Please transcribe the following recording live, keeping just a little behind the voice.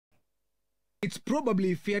It's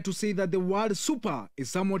probably fair to say that the word super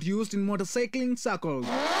is somewhat used in motorcycling circles.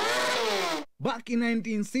 Back in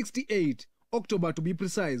 1968, October to be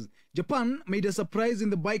precise, Japan made a surprise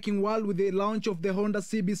in the biking world with the launch of the Honda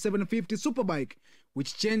CB750 Superbike,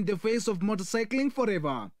 which changed the face of motorcycling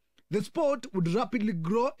forever. The sport would rapidly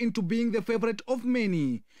grow into being the favorite of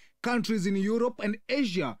many countries in Europe and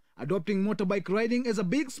Asia, adopting motorbike riding as a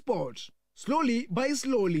big sport. Slowly by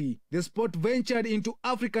slowly, the sport ventured into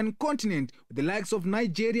African continent, with the likes of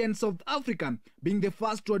Nigeria and South Africa being the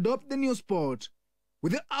first to adopt the new sport.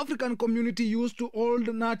 With the African community used to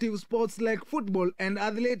old native sports like football and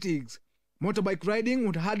athletics, motorbike riding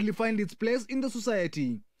would hardly find its place in the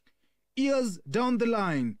society. Years down the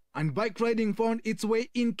line, and bike riding found its way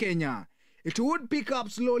in Kenya. It would pick up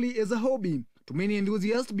slowly as a hobby to many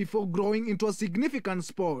enthusiasts before growing into a significant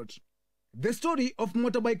sport. The story of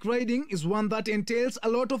motorbike riding is one that entails a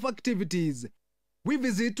lot of activities. We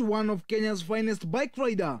visit one of Kenya's finest bike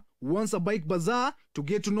rider who wants a bike bazaar to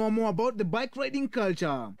get to know more about the bike riding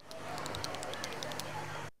culture.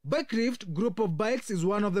 Bike Rift group of bikes is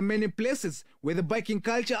one of the many places where the biking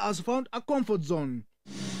culture has found a comfort zone.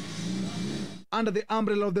 Under the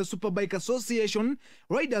umbrella of the Superbike Association,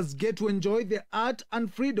 riders get to enjoy the art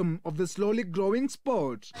and freedom of the slowly growing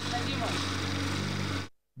sport.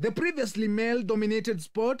 The previously male-dominated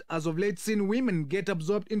sport has of late seen women get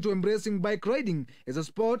absorbed into embracing bike riding as a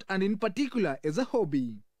sport and in particular as a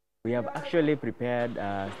hobby. We have actually started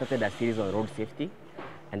a series on road safety,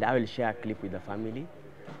 and I will share a clip with the family.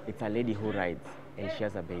 It's a lady who rides and she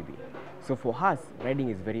has a baby. So for us, riding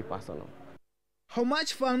is very personal. How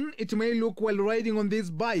much fun it may look while riding on these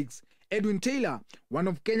bikes, Edwin Taylor, one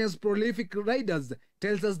of Kenya's prolific riders,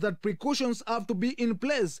 tells us that precautions have to be in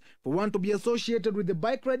place for one to be associated with the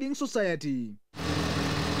Bike Riding Society.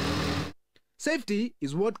 Safety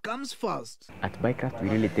is what comes first. At Bikecraft, we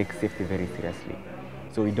really take safety very seriously.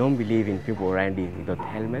 So we don't believe in people riding without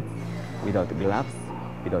helmets, without gloves,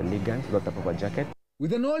 without knee guards, without a proper jacket.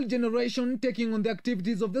 With an old generation taking on the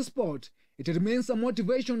activities of the sport, it remains a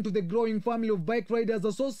motivation to the growing family of Bike Riders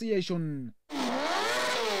Association.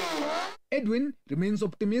 Edwin remains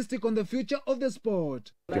optimistic on the future of the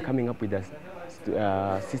sport. We're coming up with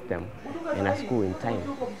a system and a school in time,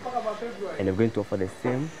 and we're going to offer the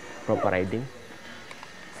same proper riding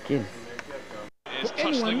skills. For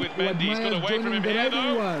anyone who admires joining the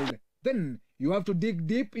riding world, then you have to dig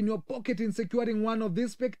deep in your pocket in securing one of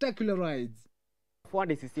these spectacular rides.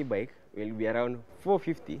 400cc bike will be around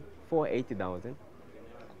 450, 480,000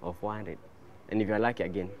 or 400. And if you're lucky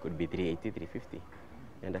again, could be 380, 350.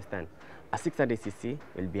 You understand? A 600cc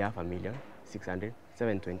will be 500,000, 600,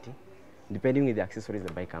 720, depending on the accessories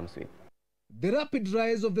the bike comes with. The rapid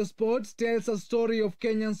rise of the sport tells a story of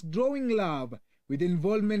Kenya's growing love. With the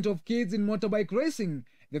involvement of kids in motorbike racing,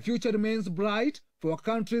 the future remains bright for our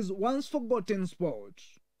country's once forgotten sport.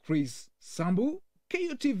 Chris Sambu,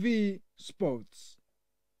 KUTV Sports.